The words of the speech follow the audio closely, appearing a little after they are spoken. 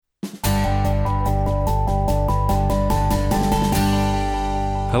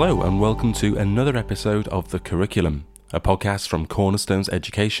Hello and welcome to another episode of The Curriculum, a podcast from Cornerstones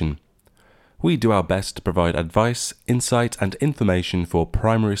Education. We do our best to provide advice, insight and information for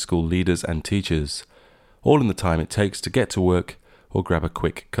primary school leaders and teachers, all in the time it takes to get to work or grab a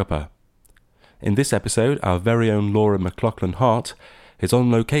quick cuppa. In this episode, our very own Laura McLaughlin-Hart is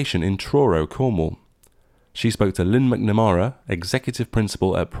on location in Truro, Cornwall. She spoke to Lyn McNamara, Executive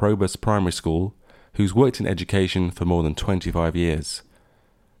Principal at Probus Primary School, who's worked in education for more than 25 years.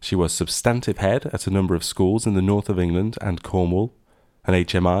 She was substantive head at a number of schools in the north of England and Cornwall, an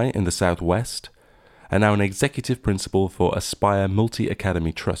HMI in the southwest, and now an executive principal for Aspire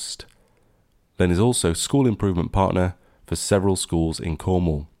Multi-Academy Trust. Lynn is also school improvement partner for several schools in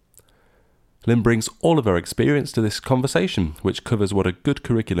Cornwall. Lynn brings all of her experience to this conversation, which covers what a good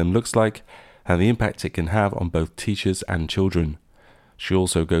curriculum looks like and the impact it can have on both teachers and children. She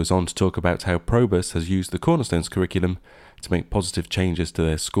also goes on to talk about how Probus has used the Cornerstones curriculum to make positive changes to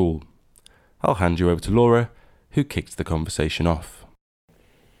their school. I'll hand you over to Laura, who kicked the conversation off.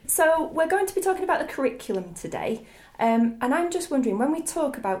 So we're going to be talking about the curriculum today, and I'm just wondering, when we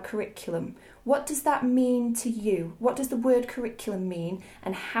talk about curriculum, what does that mean to you? What does the word curriculum mean,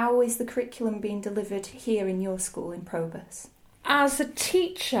 and how is the curriculum being delivered here in your school in Probus? As a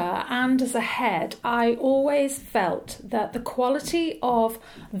teacher and as a head, I always felt that the quality of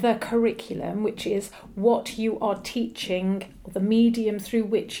the curriculum, which is what you are teaching, the medium through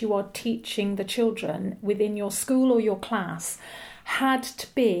which you are teaching the children within your school or your class, had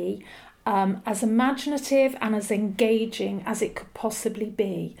to be as imaginative and as engaging as it could possibly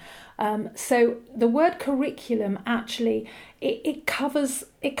be. So the word curriculum actually it covers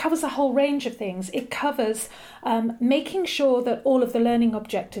a whole range of things. It covers making sure that all of the learning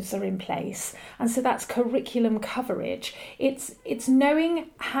objectives are in place, and so that's curriculum coverage. It's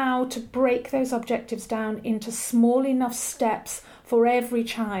knowing how to break those objectives down into small enough steps for every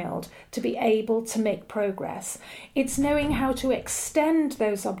child to be able to make progress. It's knowing how to extend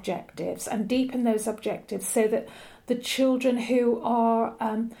those objectives and deepen those objectives so that the children who are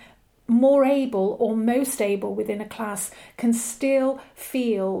more able or most able within a class can still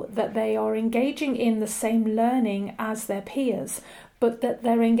feel that they are engaging in the same learning as their peers, but that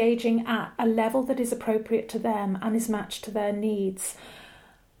they're engaging at a level that is appropriate to them and is matched to their needs.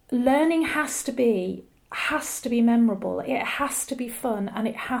 Learning has to be memorable, it has to be fun, and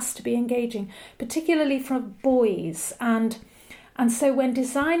it has to be engaging, particularly for boys. And so when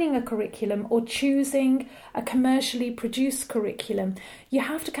designing a curriculum or choosing a commercially produced curriculum, you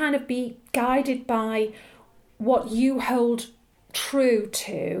have to kind of be guided by what you hold true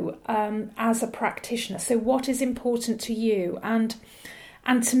to as a practitioner. So what is important to you? And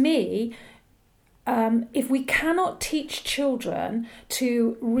to me, if we cannot teach children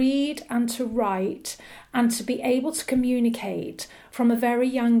to read and to write and to be able to communicate from a very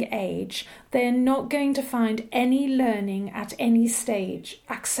young age, they're not going to find any learning at any stage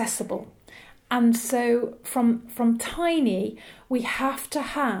accessible. And so from tiny, we have to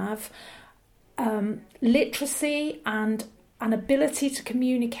have literacy and an ability to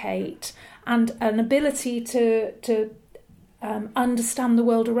communicate and an ability to understand the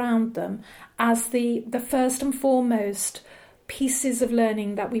world around them as the first and foremost pieces of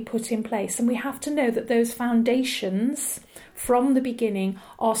learning that we put in place. And we have to know that those foundations from the beginning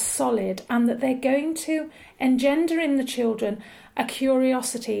are solid and that they're going to engender in the children a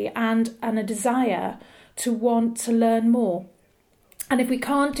curiosity and a desire to want to learn more. And if we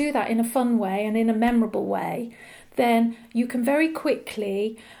can't do that in a fun way and in a memorable way, then you can very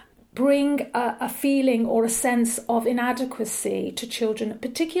quickly bring a feeling or a sense of inadequacy to children,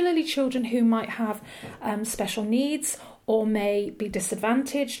 particularly children who might have special needs or may be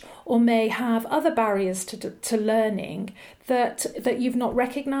disadvantaged or may have other barriers to learning that you've not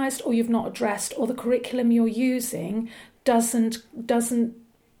recognised or you've not addressed, or the curriculum you're using doesn't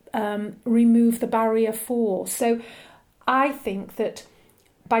remove the barrier for. So I think that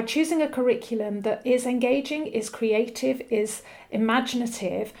by choosing a curriculum that is engaging, is creative, is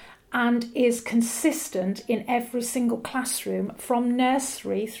imaginative, and is consistent in every single classroom from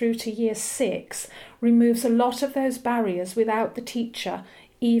nursery through to year 6, removes a lot of those barriers without the teacher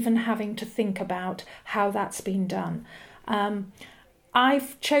even having to think about how that's been done.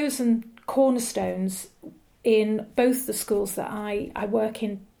 I've chosen Cornerstones in both the schools that I work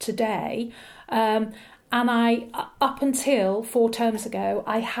in today, and I, up until 4 terms ago,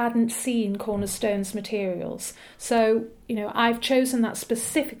 I hadn't seen Cornerstones materials. So, I've chosen that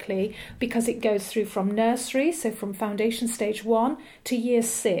specifically because it goes through from nursery, so from foundation stage 1 to year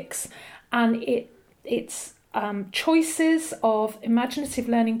 6. And it's choices of imaginative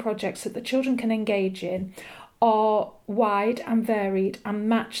learning projects that the children can engage in are wide and varied and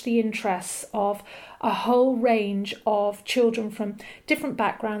match the interests of a whole range of children from different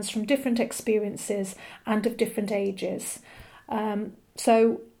backgrounds, from different experiences and of different ages.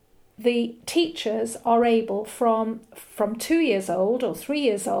 So the teachers are able from 2 years old or 3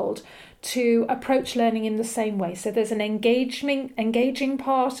 years old to approach learning in the same way. So there's an engaging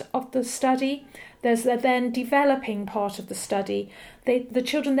part of the study. There's the then developing part of the study. The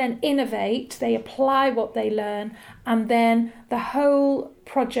children then innovate, they apply what they learn, and then the whole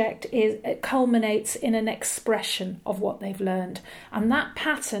project culminates in an expression of what they've learned. And that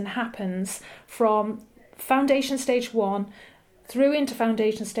pattern happens from foundation stage 1 through into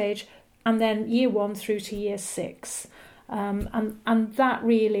foundation stage, and then year 1 through to year 6. And that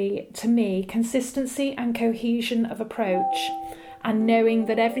really, to me, consistency and cohesion of approach, and knowing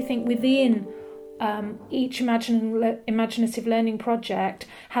that everything within each imaginative learning project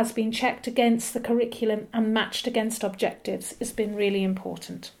has been checked against the curriculum and matched against objectives has been really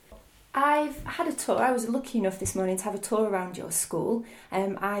important. I've had a tour. I was lucky enough this morning to have a tour around your school.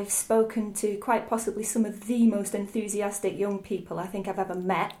 I've spoken to quite possibly some of the most enthusiastic young people I think I've ever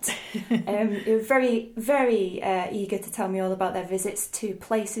met. They were very, very eager to tell me all about their visits to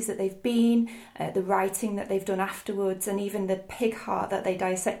places that they've been, the writing that they've done afterwards, and even the pig heart that they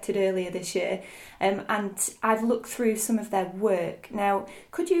dissected earlier this year. And I've looked through some of their work. Now,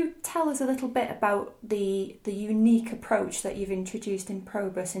 could you tell us a little bit about the unique approach that you've introduced in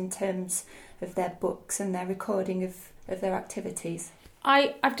Probus in terms of their books and their recording of their activities?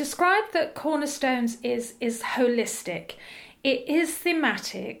 I've described that Cornerstones is holistic. It is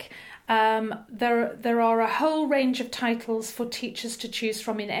thematic. There are a whole range of titles for teachers to choose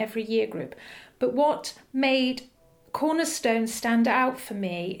from in every year group. But what made Cornerstones stand out for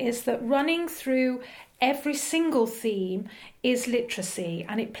me is that running through every single theme is literacy,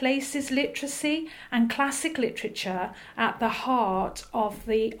 and it places literacy and classic literature at the heart of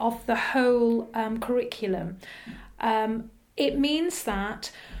the whole curriculum. It means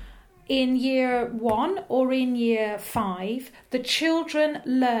that in year 1 or in year 5, the children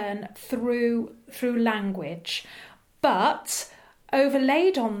learn through language, but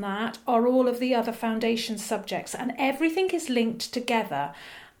overlaid on that are all of the other foundation subjects, and everything is linked together.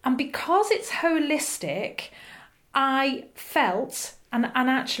 And because it's holistic, I felt, and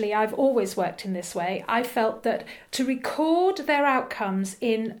actually I've always worked in this way, I felt that to record their outcomes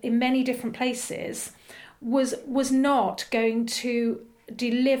in many different places was not going to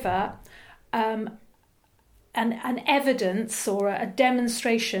deliver an evidence or a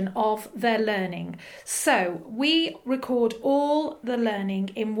demonstration of their learning. So we record all the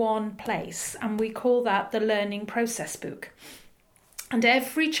learning in one place, and we call that the learning process book. And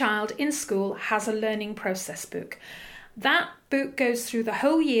every child in school has a learning process book. That book goes through the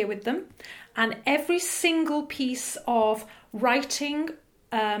whole year with them, and every single piece of writing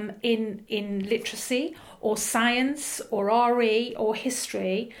in literacy or science or RE or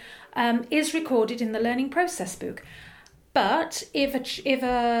history is recorded in the learning process book. But if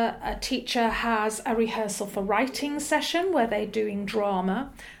a teacher has a rehearsal for writing session where they're doing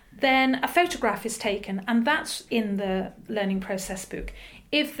drama, then a photograph is taken, and that's in the learning process book.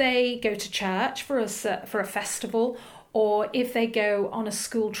 If they go to church for a festival, or if they go on a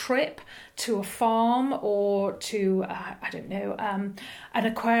school trip to a farm or to an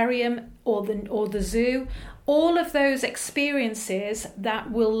aquarium or the zoo, all of those experiences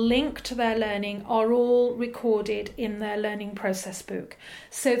that will link to their learning are all recorded in their learning process book,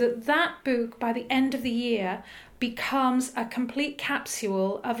 so that book by the end of the year becomes a complete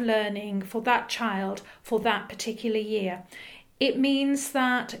capsule of learning for that child for that particular year. It means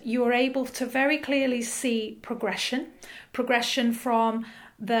that you're able to very clearly see progression from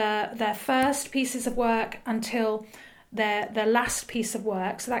their first pieces of work until their last piece of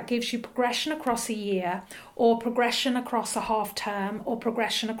work. So that gives you progression across a year, or progression across a half term, or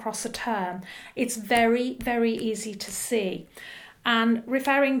progression across a term. It's very, very easy to see. And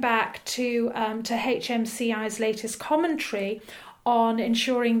referring back to HMCI's latest commentary on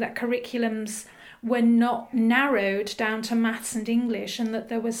ensuring that curriculums were not narrowed down to maths and English, and that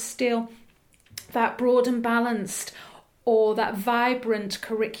there was still that broad and balanced or that vibrant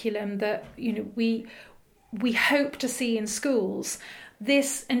curriculum that we hope to see in schools,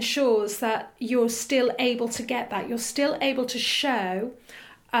 this ensures that you're still able to get that. You're still able to show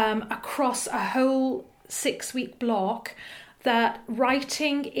across a whole 6-week block that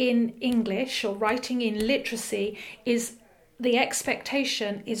writing in English or writing in literacy is the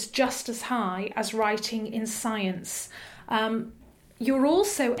expectation is just as high as writing in science. You're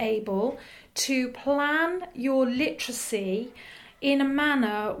also able to plan your literacy in a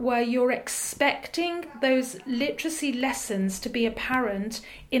manner where you're expecting those literacy lessons to be apparent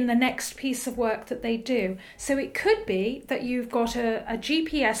in the next piece of work that they do. So it could be that you've got a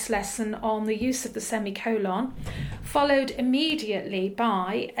GPS lesson on the use of the semicolon, followed immediately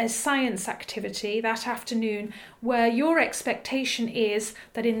by a science activity that afternoon where your expectation is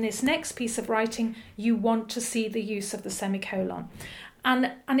that in this next piece of writing you want to see the use of the semicolon.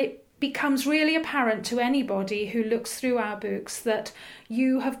 And it becomes really apparent to anybody who looks through our books that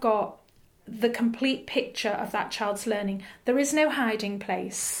you have got the complete picture of that child's learning. There is no hiding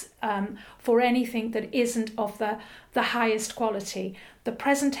place for anything that isn't of the highest quality. The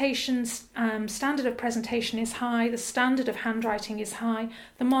presentation's standard of presentation is high, the standard of handwriting is high,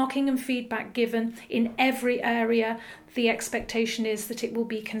 the marking and feedback given in every area, the expectation is that it will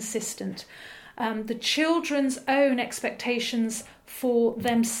be consistent. The children's own expectations for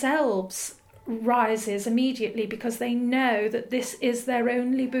themselves rises immediately because they know that this is their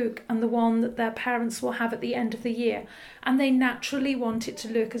only book and the one that their parents will have at the end of the year, and they naturally want it to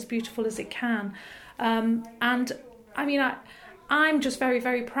look as beautiful as it can. And I mean, I'm just very,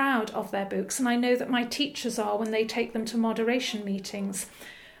 very proud of their books, and I know that my teachers are when they take them to moderation meetings.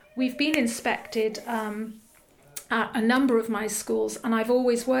 We've been inspected at a number of my schools, and I've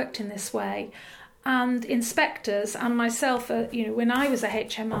always worked in this way. And inspectors and myself, when I was a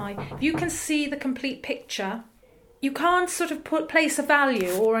HMI, if you can see the complete picture, you can't sort of place a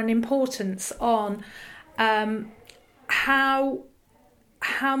value or an importance on how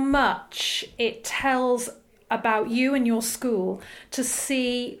much it tells about you and your school to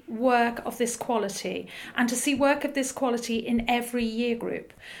see work of this quality, and to see work of this quality in every year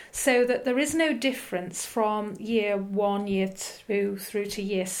group, so that there is no difference from year 1, year 2 through to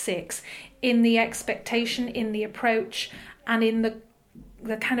year 6 in the expectation, in the approach, and in the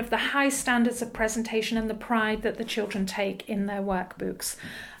kind of the high standards of presentation and the pride that the children take in their workbooks.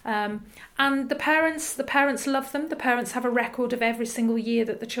 And the parents love them. The parents have a record of every single year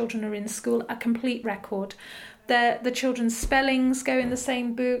that the children are in school, a complete record. The children's spellings go in the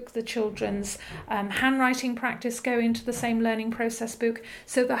same book, the children's handwriting practice go into the same learning process book.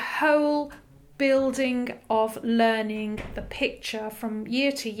 So the whole building of learning, the picture from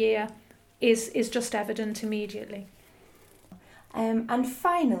year to year is just evident immediately. And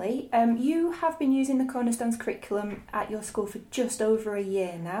finally, you have been using the Cornerstones curriculum at your school for just over a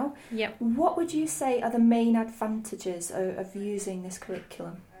year now. Yep. What would you say are the main advantages of using this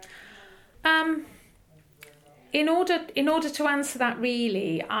curriculum? In order to answer that,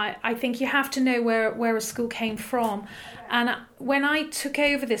 really, I think you have to know where a school came from. And when I took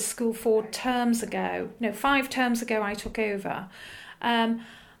over this school 5 terms ago, I took over.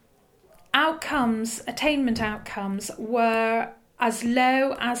 Attainment outcomes were as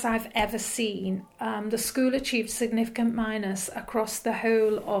low as I've ever seen. The school achieved significant minus across the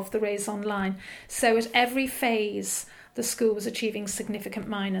whole of the raison line. So at every phase, the school was achieving significant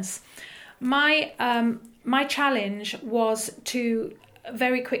minus. My challenge was to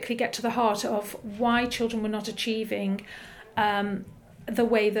very quickly get to the heart of why children were not achieving the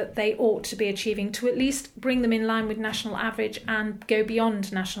way that they ought to be achieving, to at least bring them in line with national average and go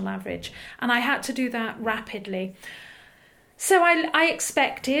beyond national average. And I had to do that rapidly. So I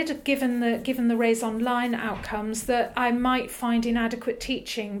expected, given the raison line outcomes, that I might find inadequate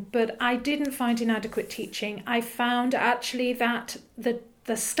teaching, but I didn't find inadequate teaching. I found actually that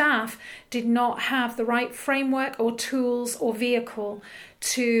the staff did not have the right framework or tools or vehicle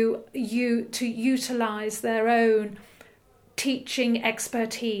to utilise their own teaching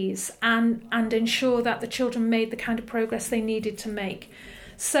expertise and ensure that the children made the kind of progress they needed to make.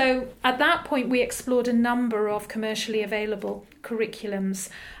 So at that point we explored a number of commercially available curriculums,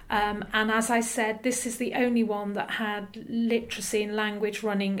 and as I said, this is the only one that had literacy and language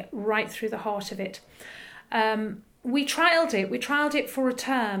running right through the heart of it. We trialled it for a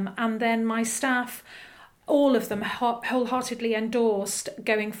term, and then my staff, all of them wholeheartedly endorsed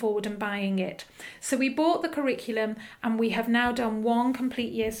going forward and buying it. So we bought the curriculum, and we have now done 1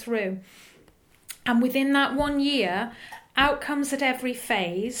 complete year through. And within that 1 year, outcomes at every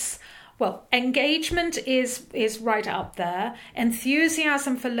phase, well, engagement is right up there.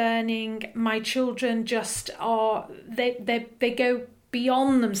 Enthusiasm for learning, my children just are, they go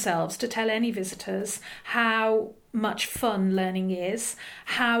beyond themselves to tell any visitors how much fun learning is,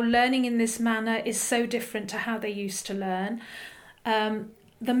 how learning in this manner is so different to how they used to learn.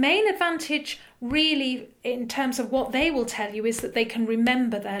 The main advantage really in terms of what they will tell you is that they can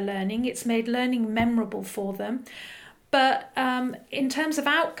remember their learning. It's made learning memorable for them. But in terms of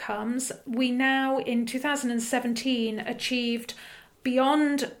outcomes, we now in 2017 achieved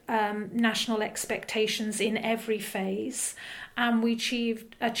beyond national expectations in every phase. and we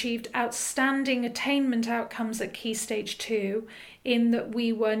achieved outstanding attainment outcomes at Key Stage 2 in that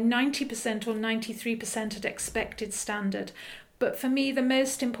we were 90% or 93% at expected standard. But for me, the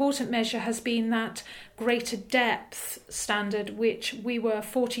most important measure has been that greater depth standard, which we were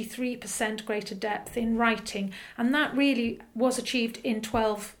 43% greater depth in writing. And that really was achieved in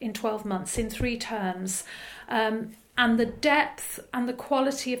 12 months, in 3 terms. And the depth and the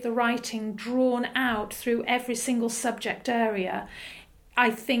quality of the writing drawn out through every single subject area, I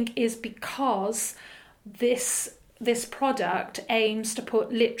think, is because this product aims to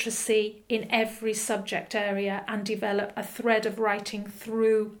put literacy in every subject area and develop a thread of writing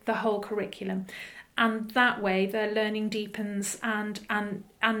through the whole curriculum. And that way their learning deepens and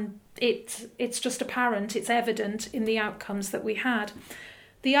it's just apparent, it's evident in the outcomes that we had.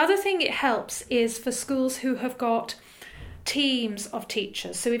 The other thing it helps is for schools who have got teams of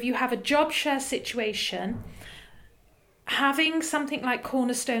teachers. So if you have a job share situation, having something like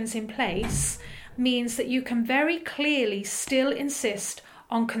Cornerstones in place means that you can very clearly still insist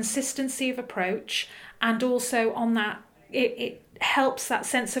on consistency of approach, and also on that it helps that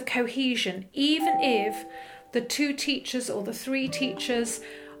sense of cohesion. Even if the 2 teachers or the 3 teachers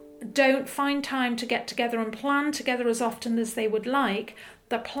don't find time to get together and plan together as often as they would like,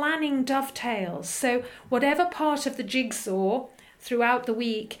 the planning dovetails. So whatever part of the jigsaw throughout the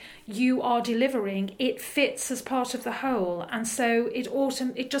week you are delivering, it fits as part of the whole, and so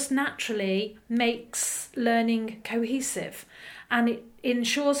it just naturally makes learning cohesive, and it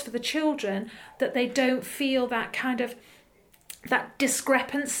ensures for the children that they don't feel that kind of that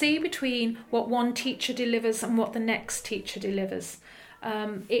discrepancy between what one teacher delivers and what the next teacher delivers.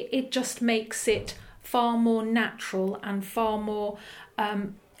 It just makes it far more natural and far more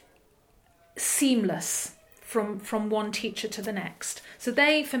seamless from one teacher to the next. So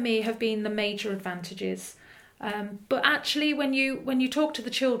they, for me, have been the major advantages. But actually, when you talk to the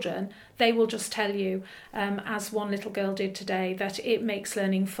children, they will just tell you, as one little girl did today, that it makes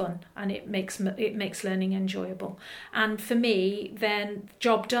learning fun and it makes learning enjoyable. And for me, then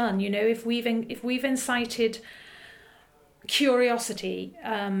job done. If we've incited curiosity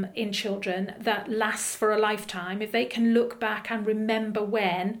in children that lasts for a lifetime, if they can look back and remember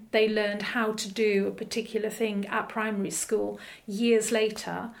when they learned how to do a particular thing at primary school years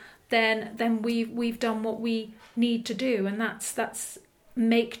later, then we've done what we need to do, and that's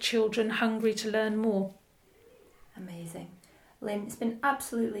make children hungry to learn more. Amazing. Lynn, it's been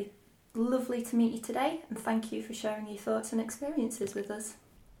absolutely lovely to meet you today, and thank you for sharing your thoughts and experiences with us.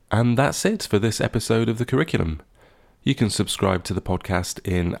 And that's it for this episode of The Curriculum. You can subscribe to the podcast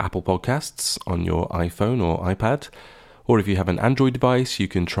in Apple Podcasts on your iPhone or iPad, or if you have an Android device, you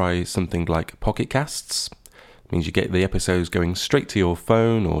can try something like Pocket Casts. It means you get the episodes going straight to your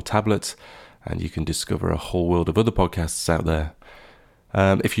phone or tablet, and you can discover a whole world of other podcasts out there.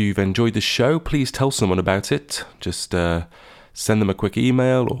 If you've enjoyed the show, please tell someone about it. Just send them a quick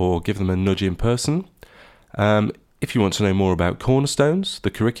email or give them a nudge in person. If you want to know more about Cornerstones,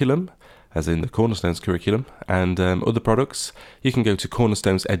 the curriculum, as in the Cornerstones curriculum, and other products, you can go to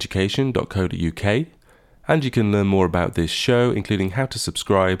cornerstoneseducation.co.uk, and you can learn more about this show, including how to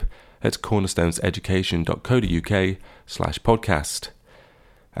subscribe, at cornerstoneseducation.co.uk/podcast.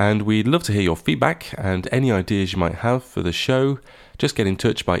 And we'd love to hear your feedback and any ideas you might have for the show. Just get in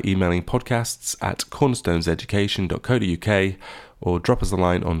touch by emailing podcasts@cornerstoneseducation.co.uk or drop us a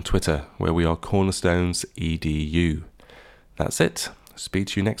line on Twitter, where we are cornerstonesedu. That's it. Speak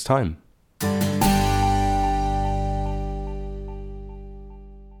to you next time.